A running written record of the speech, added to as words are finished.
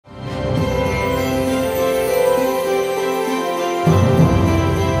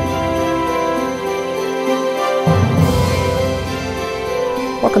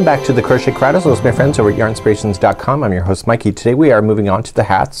Welcome back to the Crochet Crowd. Hello my friends over at yarnspirations.com. I'm your host Mikey. Today we are moving on to the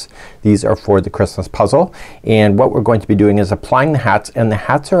hats. These are for the Christmas puzzle, and what we're going to be doing is applying the hats, and the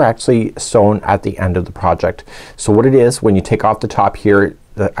hats are actually sewn at the end of the project. So what it is, when you take off the top here,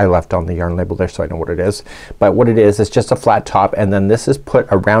 I left on the yarn label there so I know what it is, but what it is just a flat top, and then this is put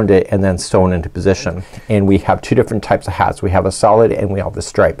around it and then sewn into position. And we have two different types of hats. We have a solid and we have a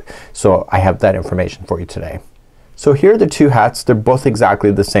stripe. So I have that information for you today. So here are the two hats. They're both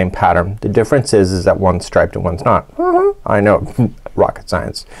exactly the same pattern. The difference is that one's striped and one's not. I know, rocket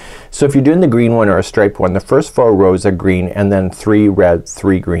science. So if you're doing the green one or a striped one, the first 4 rows are green, and then 3 red,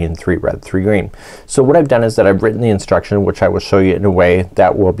 3 green, 3 red, 3 green. So what I've done is that I've written the instruction, which I will show you in a way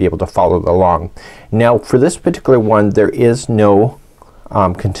that will be able to follow along. Now for this particular one there is no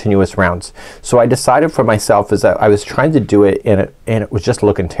continuous rounds. So I decided for myself is that I was trying to do it and it was just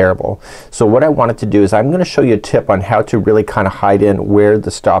looking terrible. So what I wanted to do is I'm gonna show you a tip on how to really kind of hide in where the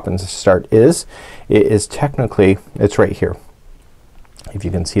stop and start is. It is technically, it's right here, if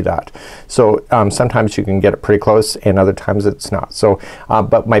you can see that. So sometimes you can get it pretty close and other times it's not. So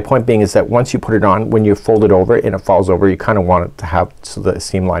but my point being is that once you put it on, when you fold it over and it falls over, you kind of want it to have so the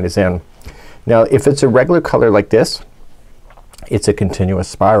seam line is in. Now if it's a regular color like this, it's a continuous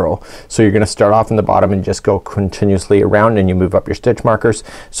spiral. So you're gonna start off in the bottom and just go continuously around, and you move up your stitch markers.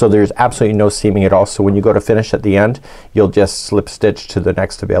 So there's absolutely no seaming at all. So when you go to finish at the end, you'll just slip stitch to the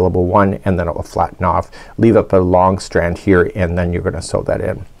next available one, and then it will flatten off. Leave up a long strand here, and then you're gonna sew that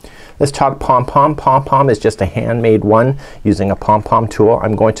in. Let's talk pom-pom. Pom-pom is just a handmade one using a pom-pom tool.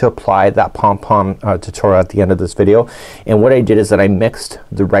 I'm going to apply that pom-pom tutorial at the end of this video. And what I did is that I mixed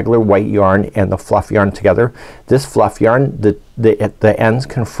the regular white yarn and the fluff yarn together. This fluff yarn, the ends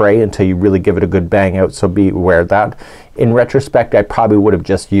can fray until you really give it a good bang out, so be aware of that. In retrospect I probably would have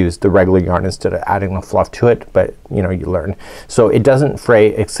just used the regular yarn instead of adding the fluff to it, but you know, you learn. So it doesn't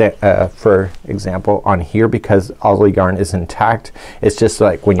fray for example on here because all the yarn is intact. It's just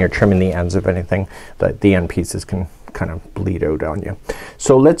like when you're trimming the ends of anything that the end pieces can kind of bleed out on you.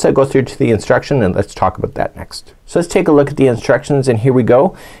 So let's go through to the instruction and let's talk about that next. So let's take a look at the instructions, and here we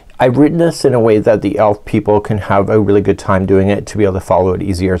go. I've written this in a way that the elf people can have a really good time doing it, to be able to follow it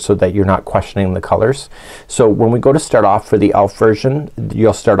easier so that you're not questioning the colors. So when we go to start off for the elf version,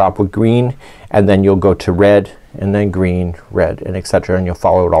 you'll start off with green, and then you'll go to red, and then green, red, and etc., and you'll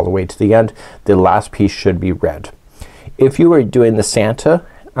follow it all the way to the end. The last piece should be red. If you were doing the Santa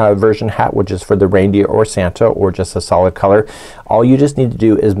version hat, which is for the reindeer or Santa or just a solid color, all you just need to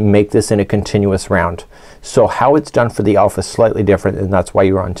do is make this in a continuous round. So how it's done for the elf is slightly different, and that's why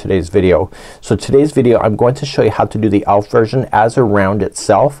you're on today's video. So today's video I'm going to show you how to do the elf version as a round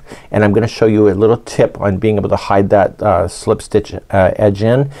itself, and I'm gonna show you a little tip on being able to hide that slip stitch edge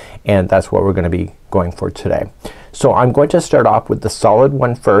in, and that's what we're gonna be going for today. So I'm going to start off with the solid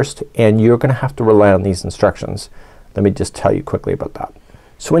one first, and you're gonna have to rely on these instructions. Let me just tell you quickly about that.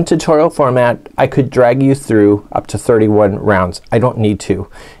 So in tutorial format I could drag you through up to 31 rounds. I don't need to.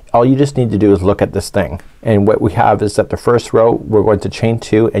 All you just need to do is look at this thing, and what we have is that the first row we're going to chain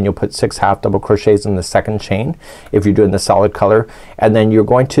 2, and you'll put 6 half double crochets in the second chain if you're doing the solid color, and then you're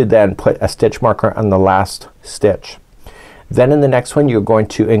going to then put a stitch marker on the last stitch. Then in the next one you're going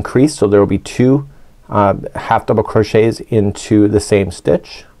to increase, so there will be 2 half double crochets into the same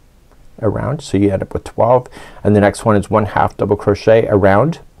stitch around, so you end up with 12, and the next one is 1 half double crochet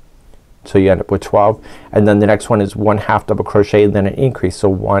around, so you end up with 12, and then the next one is 1 half double crochet and then an increase, so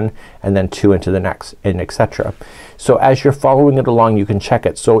 1 and then 2 into the next, and etc. So as you're following it along you can check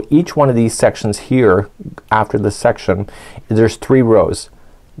it. So each one of these sections here after this section, there's 3 rows.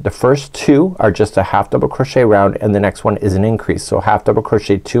 The first 2 are just a half double crochet round, and the next one is an increase, so half double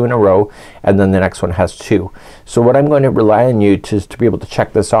crochet 2 in a row, and then the next one has 2. So what I'm going to rely on you to be able to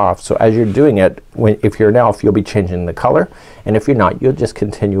check this off. So as you're doing it, if you're an elf you'll be changing the color, and if you're not you'll just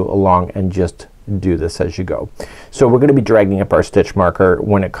continue along and just do this as you go. So we're gonna be dragging up our stitch marker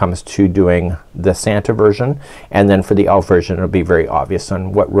when it comes to doing the Santa version, and then for the elf version it'll be very obvious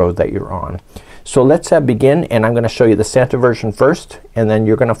on what row that you're on. So let's begin, and I'm gonna show you the Santa version first, and then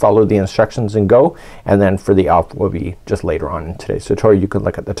you're gonna follow the instructions and go, and then for the elf will be just later on in today's tutorial. You can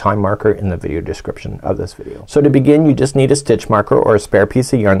look at the time marker in the video description of this video. So to begin you just need a stitch marker or a spare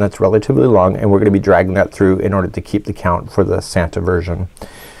piece of yarn that's relatively long, and we're gonna be dragging that through in order to keep the count for the Santa version.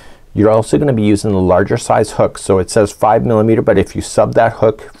 You're also gonna be using the larger size hook. So it says 5mm, but if you sub that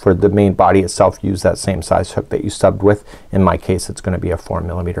hook for the main body itself, use that same size hook that you subbed with. In my case it's gonna be a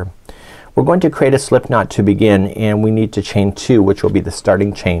 4mm. We're going to create a slip knot to begin, and we need to chain 2, which will be the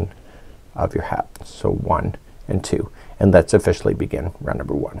starting chain of your hat. So 1 and 2, and let's officially begin round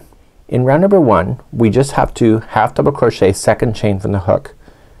number 1. In round number 1 we just have to half double crochet second chain from the hook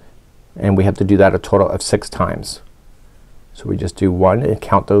and we have to do that a total of 6 times. So we just do 1 and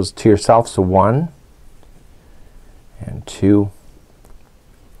count those to yourself. So 1 and 2,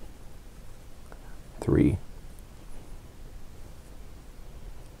 3,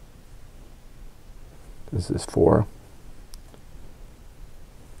 this is 4,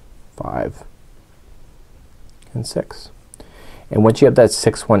 5 and 6. And once you have that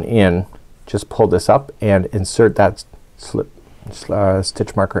 6th one in, just pull this up and insert that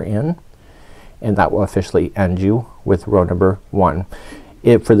stitch marker in, and that will officially end you with row number 1.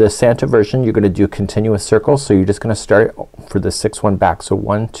 For the Santa version you're gonna do continuous circles, so you're just gonna start for the 6th one back. So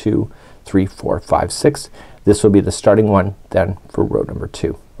 1, 2, 3, 4, 5, 6. This will be the starting one then for row number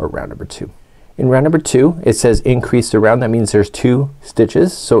 2 or round number 2. In round number 2 it says increase the round. That means there's 2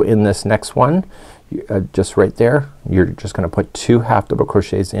 stitches. So in this next one, just right there, you're just gonna put 2 half double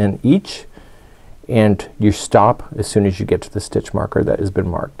crochets in each, and you stop as soon as you get to the stitch marker that has been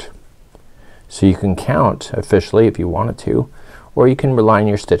marked. So you can count officially if you wanted to, or you can rely on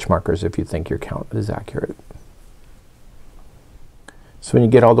your stitch markers if you think your count is accurate. So when you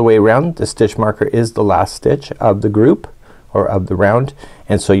get all the way around, the stitch marker is the last stitch of the group or of the round,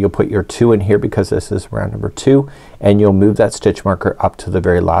 and so you'll put your 2 in here because this is round number 2, and you'll move that stitch marker up to the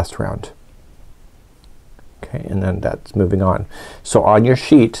very last round. Okay, and then that's moving on. So on your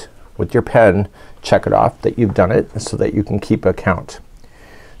sheet with your pen, check it off that you've done it so that you can keep a count.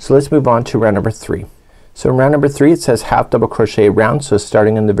 So let's move on to round number 3. So in round number 3 it says half double crochet round. So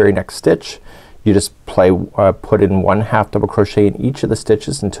starting in the very next stitch, you just put in 1 half double crochet in each of the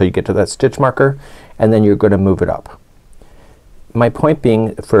stitches until you get to that stitch marker, and then you're gonna move it up. My point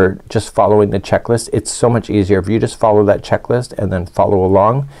being, for just following the checklist, it's so much easier if you just follow that checklist and then follow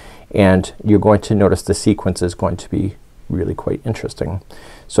along, and you're going to notice the sequence is going to be really quite interesting.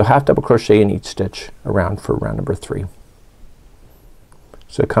 So half double crochet in each stitch around for round number 3.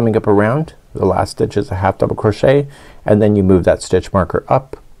 So coming up around, the last stitch is a half double crochet, and then you move that stitch marker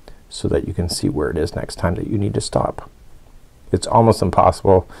up so that you can see where it is next time that you need to stop. It's almost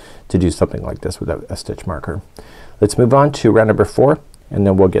impossible to do something like this without a stitch marker. Let's move on to round number 4, and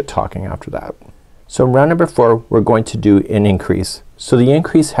then we'll get talking after that. So in round number 4 we're going to do an increase. So the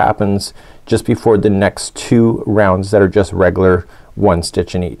increase happens just before the next 2 rounds that are just regular 1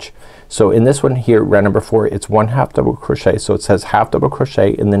 stitch in each. So in this one here, round number 4, it's 1 half double crochet. So it says half double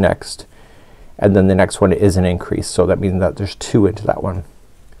crochet in the next, and then the next one is an increase. So that means that there's 2 into that one.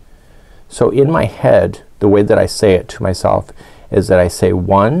 So in my head, the way that I say it to myself is that I say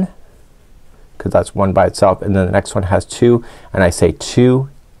 1, because that's 1 by itself, and then the next one has 2, and I say 2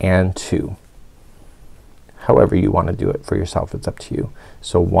 and 2. However you want to do it for yourself, it's up to you.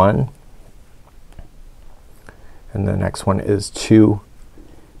 So 1, and the next one is 2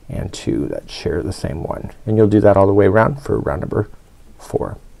 and 2 that share the same one, and you'll do that all the way around for round number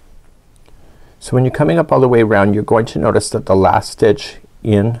 4. So when you're coming up all the way around, you're going to notice that the last stitch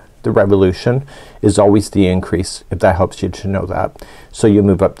in the revolution is always the increase, if that helps you to know that. So you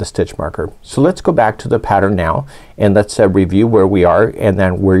move up the stitch marker. So let's go back to the pattern now, and let's review where we are and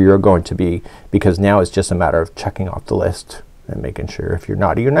then where you're going to be, because now it's just a matter of checking off the list and making sure if you're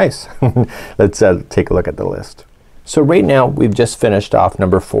naughty or nice. Let's take a look at the list. So right now we've just finished off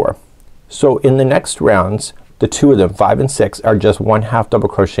number 4. So in the next rounds, the 2 of them, 5 and 6, are just 1 half double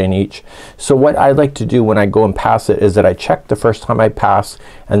crochet in each. So what I like to do when I go and pass it is that I check the first time I pass,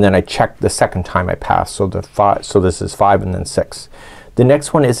 and then I check the second time I pass. So this is 5 and then 6. The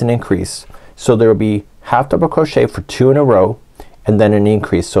next one is an increase. So there will be half double crochet for 2 in a row, and then an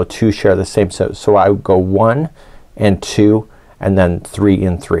increase. So 2 share the same. So I would go 1 and 2 and then 3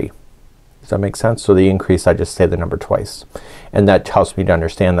 and 3. Does that make sense? So the increase, I just say the number twice, and that helps me to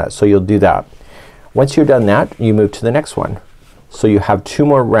understand that. So you'll do that. Once you're done that, you move to the next one. So you have 2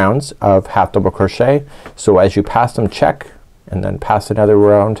 more rounds of half double crochet. So as you pass them, check, and then pass another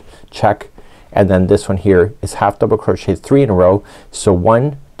round, check, and then this one here is half double crochet 3 in a row. So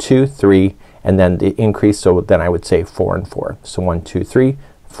 1, 2, 3, and then the increase, so then I would say 4 and 4. So 1, 2, 3,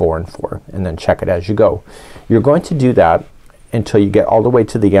 4 and 4, and then check it as you go. You're going to do that until you get all the way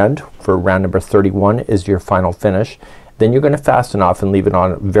to the end. For round number 31 is your final finish. Then you're gonna fasten off and leave it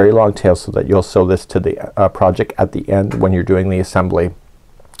on a very long tail so that you'll sew this to the project at the end when you're doing the assembly.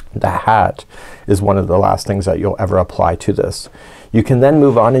 The hat is one of the last things that you'll ever apply to this. You can then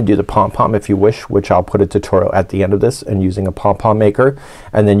move on and do the pom-pom if you wish, which I'll put a tutorial at the end of this, and using a pom-pom maker,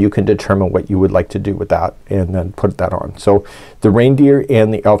 and then you can determine what you would like to do with that and then put that on. So the reindeer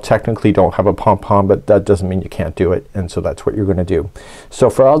and the elf technically don't have a pom-pom, but that doesn't mean you can't do it, and so that's what you're gonna do. So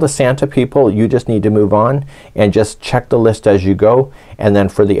for all the Santa people, you just need to move on and just check the list as you go, and then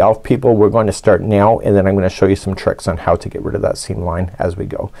for the elf people we're going to start now, and then I'm gonna show you some tricks on how to get rid of that seam line as we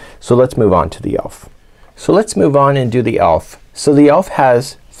go. So let's move on to the elf. So let's move on and do the elf. So the elf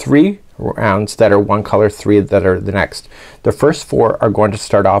has 3 rounds that are one color, 3 that are the next. The first 4 are going to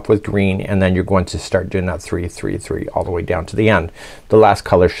start off with green, and then you're going to start doing that 3 3 3 all the way down to the end. The last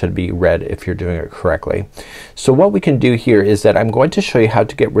color should be red if you're doing it correctly. So what we can do here is that I'm going to show you how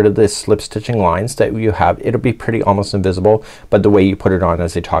to get rid of the slip stitching lines that you have. It'll be pretty almost invisible, but the way you put it on,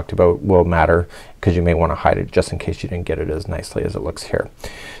 as I talked about, will matter, because you may want to hide it just in case you didn't get it as nicely as it looks here.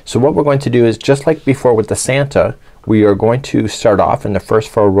 So what we're going to do is, just like before with the Santa, we are going to start off and the first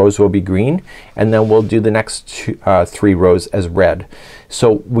 4 rows will be green, and then we'll do the next 3 rows as red.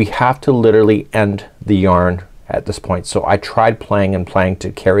 So we have to literally end the yarn at this point. So I tried playing and playing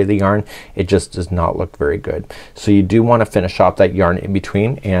to carry the yarn. It just does not look very good. So you do want to finish off that yarn in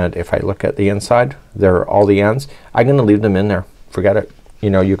between, and if I look at the inside, there are all the ends. I'm gonna leave them in there. Forget it.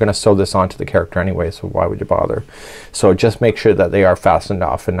 You know, you're gonna sew this onto the character anyway, so why would you bother? So just make sure that they are fastened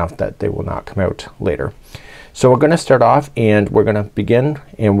off enough that they will not come out later. So we're gonna start off and we're gonna begin,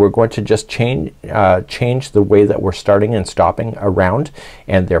 and we're going to just change the way that we're starting and stopping around,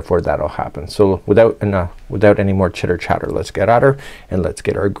 and therefore that'll happen. So without any more chitter chatter, let's get at her and let's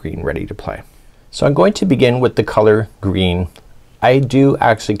get our green ready to play. So I'm going to begin with the color green. I do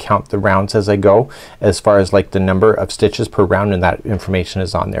actually count the rounds as I go, as far as like the number of stitches per round, and that information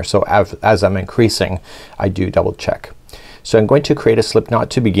is on there. So as I'm increasing, I do double check. So I'm going to create a slip knot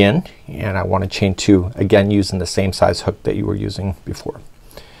to begin, and I want to chain 2, again using the same size hook that you were using before.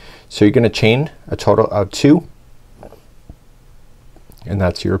 So you're gonna chain a total of 2, and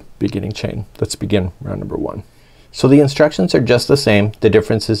that's your beginning chain. Let's begin round number 1. So the instructions are just the same. The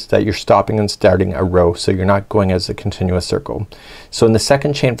difference is that you're stopping and starting a row, so you're not going as a continuous circle. So in the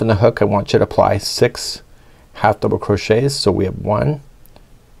second chain from the hook, I want you to apply 6 half double crochets. So we have 1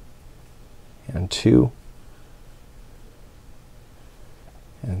 and 2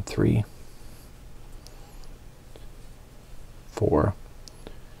 and 3, 4,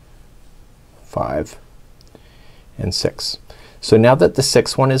 5 and 6. So now that the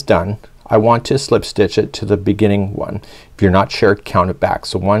 6th one is done, I want to slip stitch it to the beginning one. If you're not sure, count it back.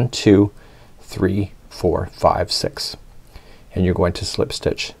 So 1 2 3 4 5 6, and you're going to slip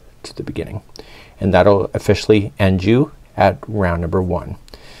stitch to the beginning, and that'll officially end you at round number 1.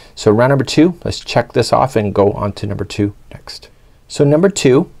 So round number 2, let's check this off and go on to number 2 next. So number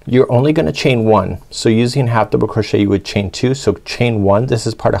 2, you're only gonna chain 1. So using half double crochet you would chain 2. So chain 1. This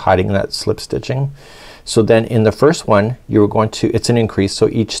is part of hiding that slip stitching. So then in the first one you're going to, it's an increase, so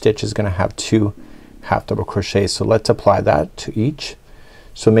each stitch is gonna have 2 half double crochets. So let's apply that to each.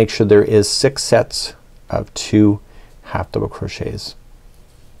 So make sure there is 6 sets of 2 half double crochets.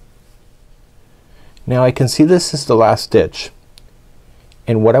 Now I can see this is the last stitch,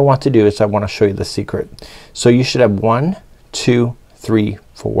 and what I want to do is I want to show you the secret. So you should have 1 2 3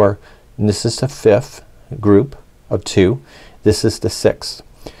 4, and this is the 5th group of 2. This is the 6th.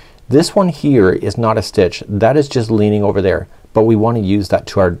 This one here is not a stitch. That is just leaning over there, but we want to use that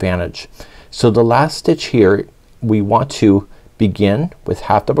to our advantage. So the last stitch here, we want to begin with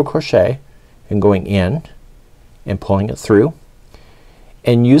half double crochet and going in and pulling it through,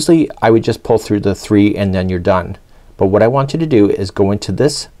 and usually I would just pull through the 3 and then you're done. But what I want you to do is go into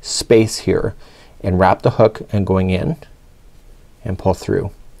this space here and wrap the hook and going in and pull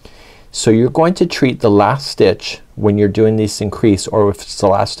through. So you're going to treat the last stitch when you're doing this increase, or if it's the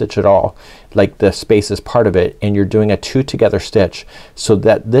last stitch at all, like the space is part of it, and you're doing a 2 together stitch, so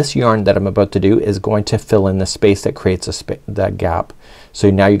that this yarn that I'm about to do is going to fill in the space that creates that gap. So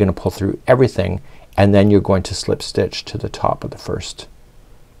now you're gonna pull through everything, and then you're going to slip stitch to the top of the first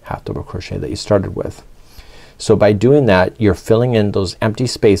half double crochet that you started with. So by doing that you're filling in those empty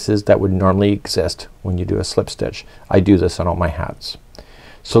spaces that would normally exist when you do a slip stitch. I do this on all my hats.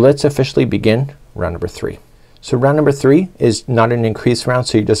 So let's officially begin round number 3. So round number 3 is not an increase round,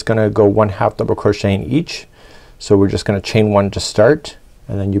 so you're just gonna go 1 half double crochet in each. So we're just gonna chain 1 to start,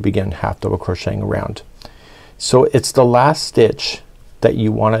 and then you begin half double crocheting around. So it's the last stitch that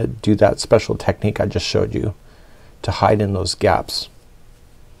you want to do that special technique I just showed you to hide in those gaps.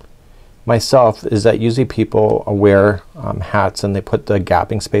 Myself is that usually people wear hats and they put the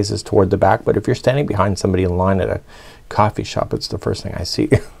gapping spaces toward the back, but if you're standing behind somebody in line at a coffee shop, it's the first thing I see.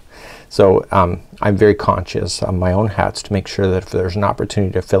 So I'm very conscious on my own hats to make sure that if there's an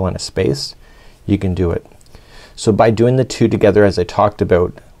opportunity to fill in a space, you can do it. So by doing the two together, as I talked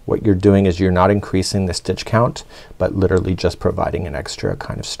about, what you're doing is you're not increasing the stitch count, but literally just providing an extra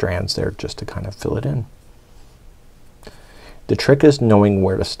kind of strands there just to kind of fill it in. The trick is knowing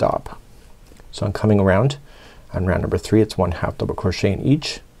where to stop. So I'm coming around on round number 3. It's 1 half double crochet in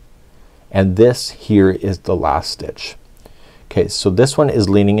each, and this here is the last stitch. Okay, so this one is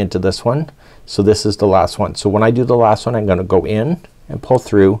leaning into this one, so this is the last one. So when I do the last one, I'm gonna go in and pull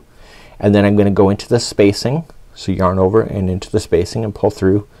through, and then I'm gonna go into the spacing, so yarn over and into the spacing and pull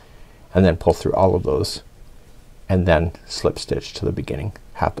through, and then pull through all of those, and then slip stitch to the beginning,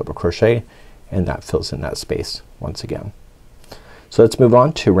 half double crochet, and that fills in that space once again. So let's move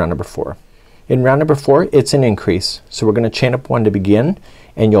on to round number 4. In round number 4, it's an increase, so we're gonna chain up 1 to begin,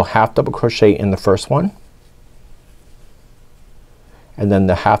 and you'll half double crochet in the first one, and then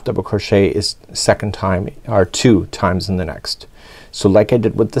the half double crochet is second time or 2 times in the next. So like I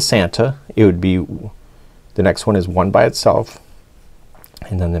did with the Santa, it would be, the next one is 1 by itself,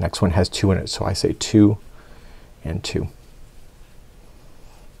 and then the next one has 2 in it, so I say 2 and 2.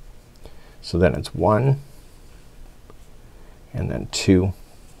 So then it's 1 and then 2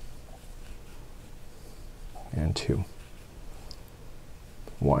 and 2,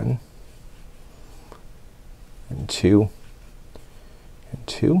 1 and 2 and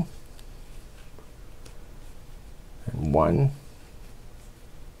 2 and 1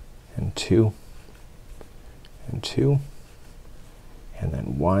 and 2 and 2 and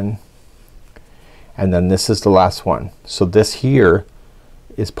then 1, and then this is the last one. So this here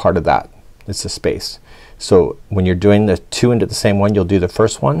is part of that. It's a space. So when you're doing the 2 into the same one, you'll do the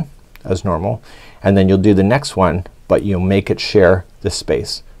first one as normal, and then you'll do the next one, but you'll make it share this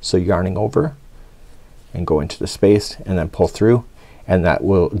space. So yarning over and go into the space and then pull through, and that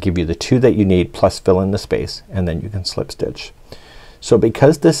will give you the 2 that you need plus fill in the space, and then you can slip stitch. So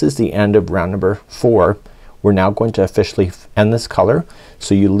because this is the end of round number 4, we're now going to officially end this color.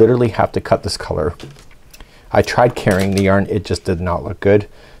 So you literally have to cut this color. I tried carrying the yarn, it just did not look good.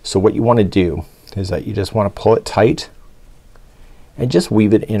 So what you want to do is that you just want to pull it tight and just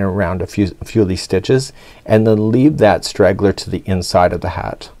weave it in around a few of these stitches, and then leave that straggler to the inside of the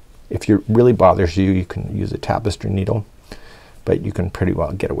hat. If it really bothers you, you can use a tapestry needle, but you can pretty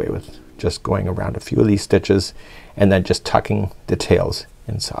well get away with just going around a few of these stitches and then just tucking the tails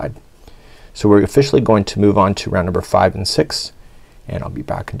inside. So we're officially going to move on to round number 5 and 6, and I'll be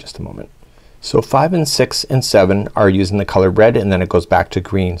back in just a moment. So 5 and 6 and 7 are using the color red, and then it goes back to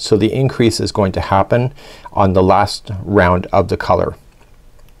green. So the increase is going to happen on the last round of the color.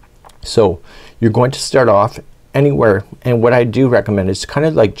 So you're going to start off anywhere, and what I do recommend is kind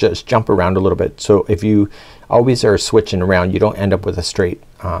of like just jump around a little bit. So if you always are switching around, you don't end up with a straight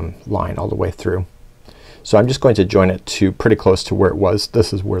line all the way through. So I'm just going to join it to pretty close to where it was.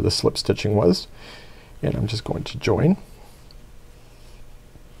 This is where the slip stitching was, and I'm just going to join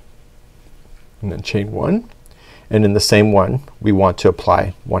and then chain 1, and in the same one we want to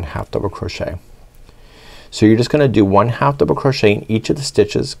apply 1 half double crochet. So you're just gonna do 1 half double crochet in each of the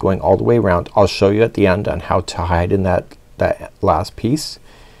stitches going all the way around. I'll show you at the end on how to hide in that last piece,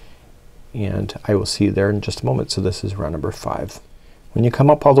 and I will see you there in just a moment. So this is round number 5. When you come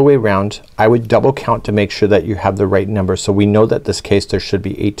up all the way around, I would double count to make sure that you have the right number. So we know that this case there should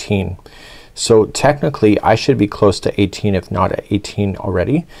be 18. So technically I should be close to 18, if not at 18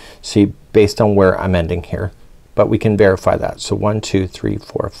 already. See, based on where I'm ending here, but we can verify that. So 1 2 3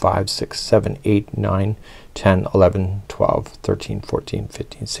 4 5 6 7 8 9 10 11 12 13 14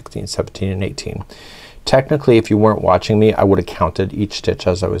 15 16 17 and 18. Technically if you weren't watching me, I would have counted each stitch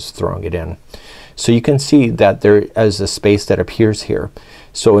as I was throwing it in. So you can see that there is a space that appears here.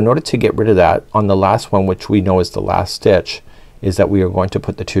 So in order to get rid of that, on the last one, which we know is the last stitch, is that we are going to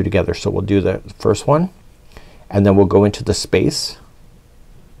put the 2 together. So we'll do the first one, and then we'll go into the space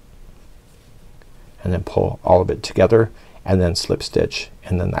and then pull all of it together and then slip stitch,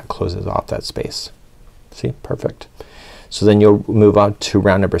 and then that closes off that space. See, perfect. So then you'll move on to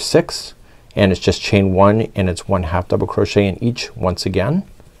round number 6, and it's just chain 1, and it's 1 half double crochet in each once again,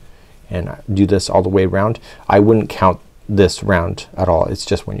 and do this all the way around. I wouldn't count this round at all. It's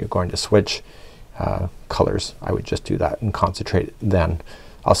just when you're going to switch colors, I would just do that and concentrate then.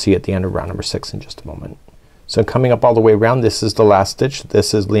 I'll see you at the end of round number 6 in just a moment. So coming up all the way around, this is the last stitch.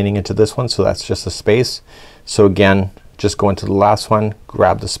 This is leaning into this one, so that's just a space. So again, just go into the last one,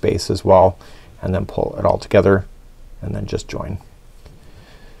 grab the space as well, and then pull it all together and then just join.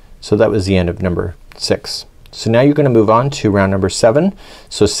 So that was the end of number 6. So now you're gonna move on to round number 7.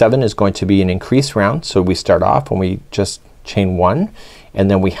 So 7 is going to be an increased round. So we start off when we just chain 1, and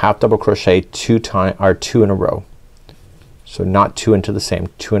then we half double crochet two in a row. So not two into the same,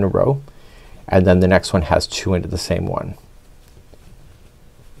 two in a row, and then the next one has two into the same one.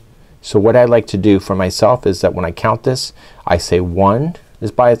 So what I like to do for myself is that when I count this, I say 1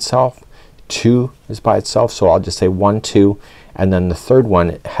 is by itself, 2 is by itself, so I'll just say 1, 2, and then the third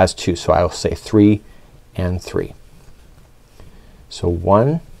one has 2, so I'll say 3 and 3. So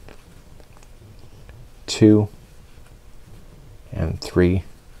 1, 2 and 3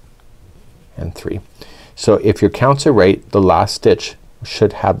 and 3. So if your counts are right, the last stitch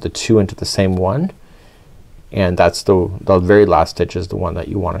should have the 2 into the same one, and that's the very last stitch is the one that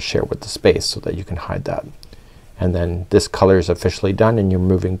you want to share with the space so that you can hide that. And then this color is officially done, and you're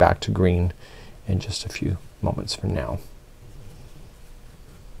moving back to green in just a few moments from now.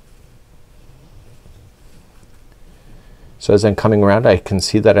 So as I'm coming around, I can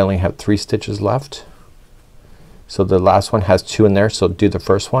see that I only have 3 stitches left. So the last one has 2 in there, so do the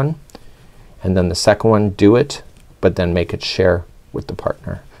first one, and then the second one do it, but then make it share with the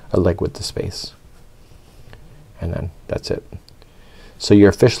partner, or like with the space. And then that's it. So you're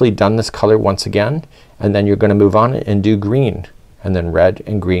officially done this color once again, and then you're gonna move on and do green, and then red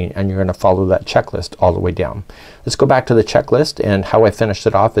and green, and you're gonna follow that checklist all the way down. Let's go back to the checklist, and how I finished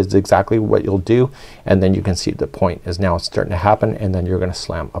it off is exactly what you'll do, and then you can see the point is now it's starting to happen, and then you're gonna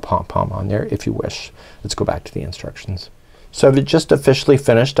slam a pom-pom on there if you wish. Let's go back to the instructions. So I've just officially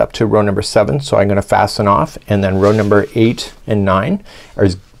finished up to row number 7, so I'm gonna fasten off, and then row number 8 and 9 are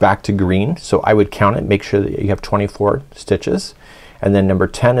back to green. So I would count it, make sure that you have 24 stitches, and then number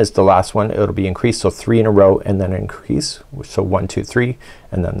 10 is the last one. It'll be increased, so 3 in a row and then increase, so 1, 2, 3,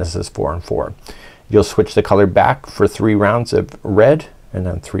 and then this is 4 and 4. You'll switch the color back for 3 rounds of red and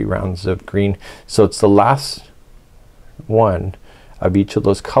then 3 rounds of green. So it's the last one of each of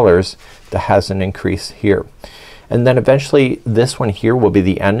those colors that has an increase here. And then eventually this one here will be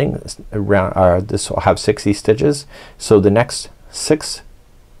the ending. Around this will have 60 stitches. So the next 6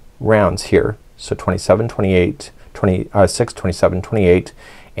 rounds here, so 27, 28, 26, 27, 28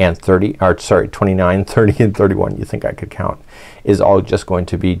 and 30, or sorry, 29, 30 and 31, you think I could count, is all just going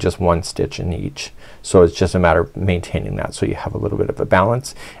to be just 1 stitch in each. So it's just a matter of maintaining that so you have a little bit of a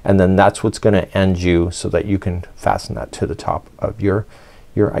balance, and then that's what's gonna end you so that you can fasten that to the top of your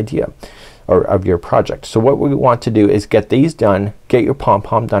idea or of your project. So what we want to do is get these done, get your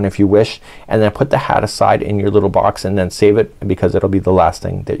pom-pom done if you wish, and then put the hat aside in your little box and then save it, because it'll be the last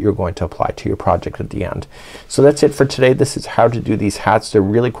thing that you're going to apply to your project at the end. So that's it for today. This is how to do these hats. They're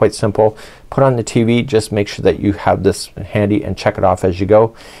really quite simple. Put on the TV, just make sure that you have this handy and check it off as you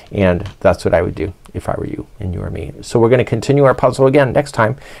go, and that's what I would do if I were you and you were me. So we're gonna continue our puzzle again next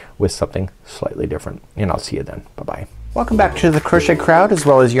time with something slightly different, and I'll see you then. Bye-bye. Welcome back to the Crochet Crowd as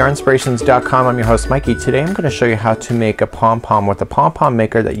well as yarnspirations.com. I'm your host Mikey. Today I'm going to show you how to make a pom-pom with a pom-pom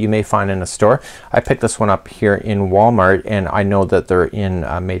maker that you may find in a store. I picked this one up here in Walmart, and I know that they're in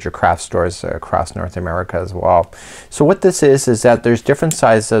major craft stores across North America as well. So what this is that there's different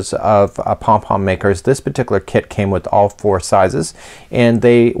sizes of pom-pom makers. This particular kit came with all 4 sizes, and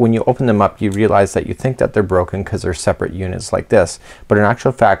when you open them up you realize that you think that they're broken because they're separate units like this, but in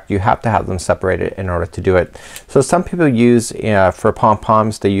actual fact you have to have them separated in order to do it. So some people use for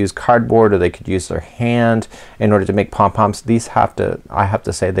pom-poms, they use cardboard, or they could use their hand in order to make pom-poms. These I have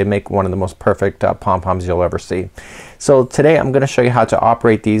to say they make one of the most perfect pom-poms you'll ever see. So today I'm going to show you how to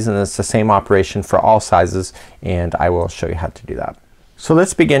operate these, and it's the same operation for all sizes, and I will show you how to do that. So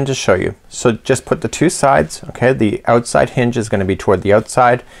let's begin to show you. So just put the 2 sides, okay, the outside hinge is going to be toward the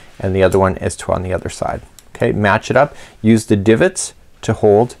outside and the other one is on the other side. Okay, match it up, use the divots to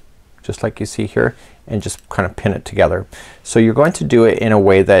hold just like you see here, and just kind of pin it together. So you're going to do it in a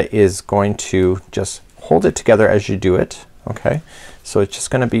way that is going to just hold it together as you do it. Okay, so it's just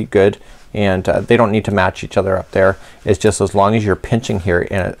gonna be good, and they don't need to match each other up there. It's just as long as you're pinching here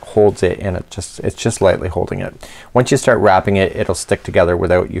and it holds it, and it's just lightly holding it. Once you start wrapping it, it'll stick together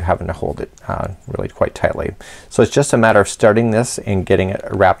without you having to hold it really quite tightly. So it's just a matter of starting this and getting it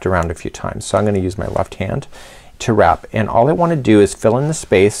wrapped around a few times. So I'm gonna use my left hand to wrap, and all I want to do is fill in the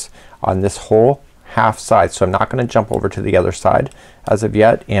space on this whole half side. So I'm not going to jump over to the other side as of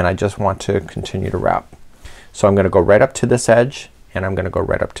yet, and I just want to continue to wrap. So I'm going to go right up to this edge, and I'm going to go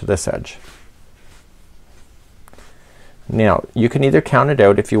right up to this edge. Now you can either count it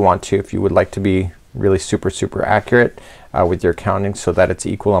out if you want to, if you would like to be really super accurate with your counting so that it's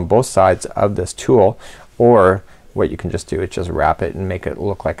equal on both sides of this tool, or what you can just do is just wrap it and make it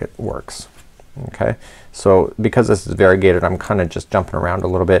look like it works. Okay, so because this is variegated, I'm kind of just jumping around a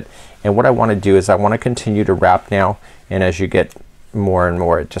little bit, and what I want to do is I want to continue to wrap now, and as you get more and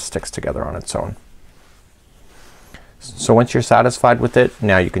more it just sticks together on its own. So once you're satisfied with it,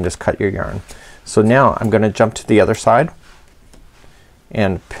 now you can just cut your yarn. So now I'm gonna jump to the other side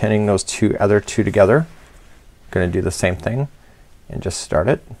and pinning those other two together. I'm gonna do the same thing and just start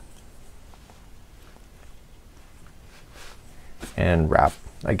it and wrap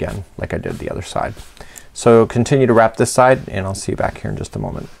again like I did the other side. So continue to wrap this side and I'll see you back here in just a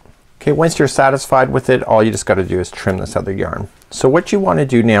moment. Okay, once you're satisfied with it, all you just got to do is trim this other yarn. So what you want to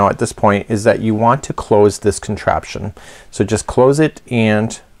do now at this point is that you want to close this contraption. So just close it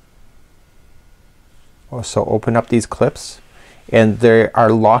and also open up these clips, and they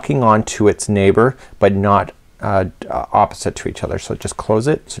are locking on to its neighbor but not opposite to each other. So just close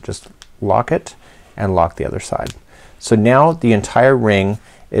it. So just lock it and lock the other side. So now the entire ring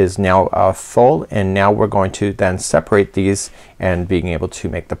is now full, and now we're going to then separate these and being able to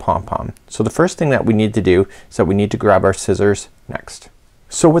make the pom-pom. So the first thing that we need to do is that we need to grab our scissors next.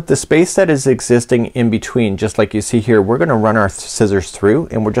 So with the space that is existing in between, just like you see here, we're gonna run our scissors through,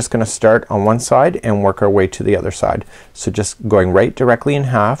 and we're just gonna start on one side and work our way to the other side. So just going right directly in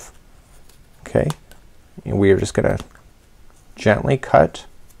half. Okay, and we are just gonna gently cut.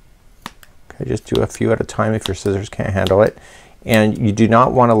 Okay, just do a few at a time if your scissors can't handle it. And you do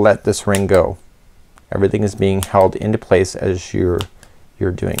not want to let this ring go. Everything is being held into place as you're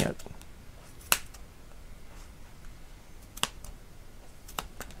doing it.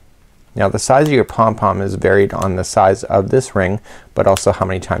 Now the size of your pom-pom is varied on the size of this ring, but also how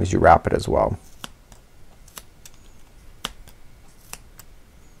many times you wrap it as well.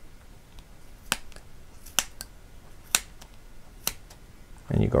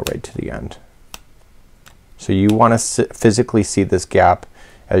 And you go right to the end. So you want to physically see this gap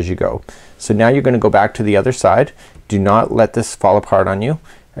as you go. So now you're going to go back to the other side. Do not let this fall apart on you.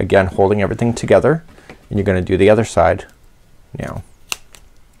 Again, holding everything together, and you're going to do the other side now.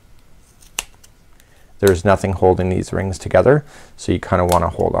 There's nothing holding these rings together, so you kind of want to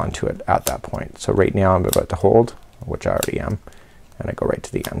hold on to it at that point. So right now I'm about to hold, which I already am, and I go right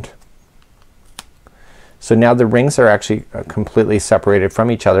to the end. So now the rings are actually completely separated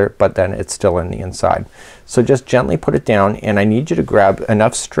from each other, but then it's still in the inside. So just gently put it down, and I need you to grab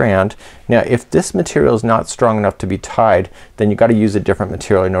enough strand. Now if this material is not strong enough to be tied, then you got to use a different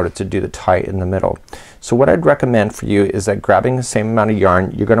material in order to do the tie in the middle. So what I'd recommend for you is that grabbing the same amount of yarn,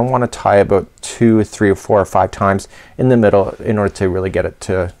 you're gonna want to tie about 2, 3, or 4 or 5 times in the middle in order to really get it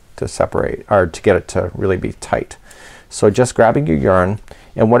to separate, or to get it to really be tight. So just grabbing your yarn,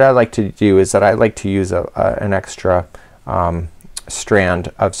 and what I like to do is that I like to use an extra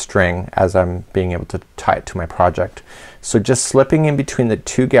strand of string as I'm being able to tie it to my project. So just slipping in between the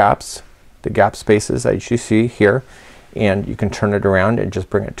two gaps, the gap spaces as you see here, and you can turn it around and just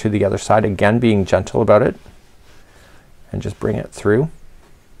bring it to the other side, again being gentle about it, and just bring it through.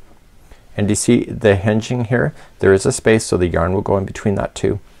 And do you see the hinging here? There is a space, so the yarn will go in between that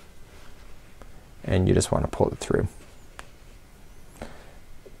too, and you just want to pull it through.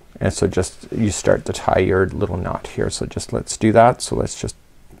 And so just you start to tie your little knot here. So just let's do that. So let's just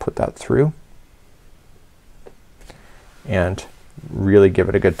put that through and really give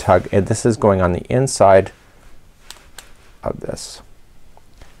it a good tug, and this is going on the inside of this.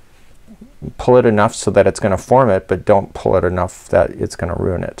 Pull it enough so that it's gonna form it, but don't pull it enough that it's gonna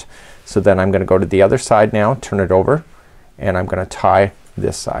ruin it. So then I'm gonna go to the other side now, turn it over, and I'm gonna tie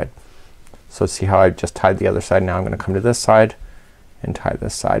this side. So see how I just tied the other side? Now I'm gonna come to this side and tie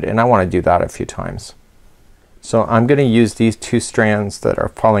this side, and I want to do that a few times. So I'm gonna use these 2 strands that are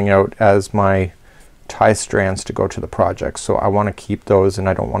falling out as my tie strands to go to the project. So I want to keep those, and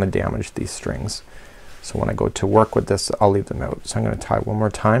I don't want to damage these strings. So when I go to work with this, I'll leave them out. So I'm gonna tie one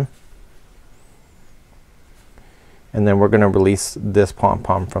more time, and then we're gonna release this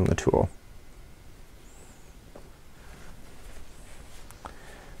pom-pom from the tool.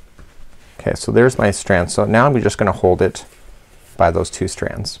 Okay, so there's my strand. So now I'm just gonna hold it by those 2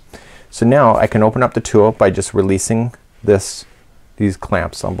 strands. So now I can open up the tool by just releasing these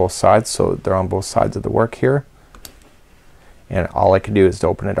clamps on both sides, so they're on both sides of the work here, and all I can do is to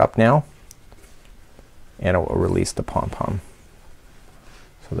open it up now, and it will release the pom-pom.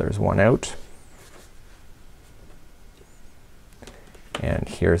 So there's one out, and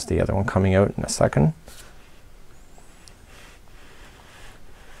here's the other one coming out in a second,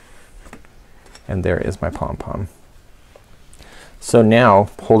 and there is my pom-pom. So now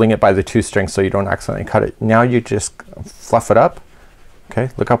holding it by the 2 strings so you don't accidentally cut it, now you just fluff it up. Okay,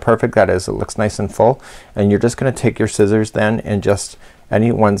 look how perfect that is. It looks nice and full, and you're just gonna take your scissors then and just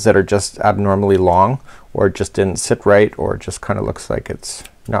any ones that are just abnormally long or just didn't sit right or just kind of looks like it's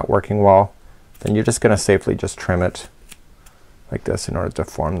not working well, then you're just gonna safely just trim it like this in order to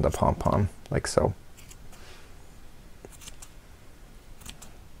form the pom-pom, like so.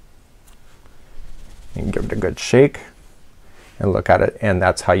 You can give it a good shake and look at it, and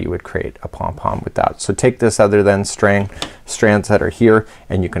that's how you would create a pom-pom with that. So take this other than strands that are here,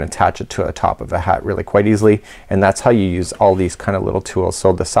 and you can attach it to the top of a hat really quite easily, and that's how you use all these kind of little tools.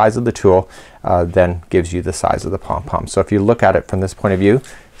 So the size of the tool then gives you the size of the pom-pom. So if you look at it from this point of view,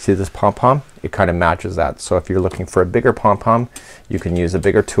 see this pom-pom? It kind of matches that. So if you're looking for a bigger pom-pom, you can use a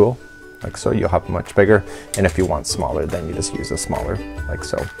bigger tool like so. You'll have much bigger, and if you want smaller, then you just use a smaller like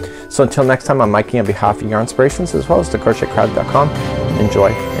so. So until next time, I'm Mikey on behalf of Yarn Inspirations as well as thecrochetcrowd.com. Enjoy,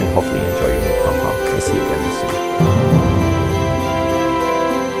 and hopefully you enjoy your new pom-pom. We'll see you again.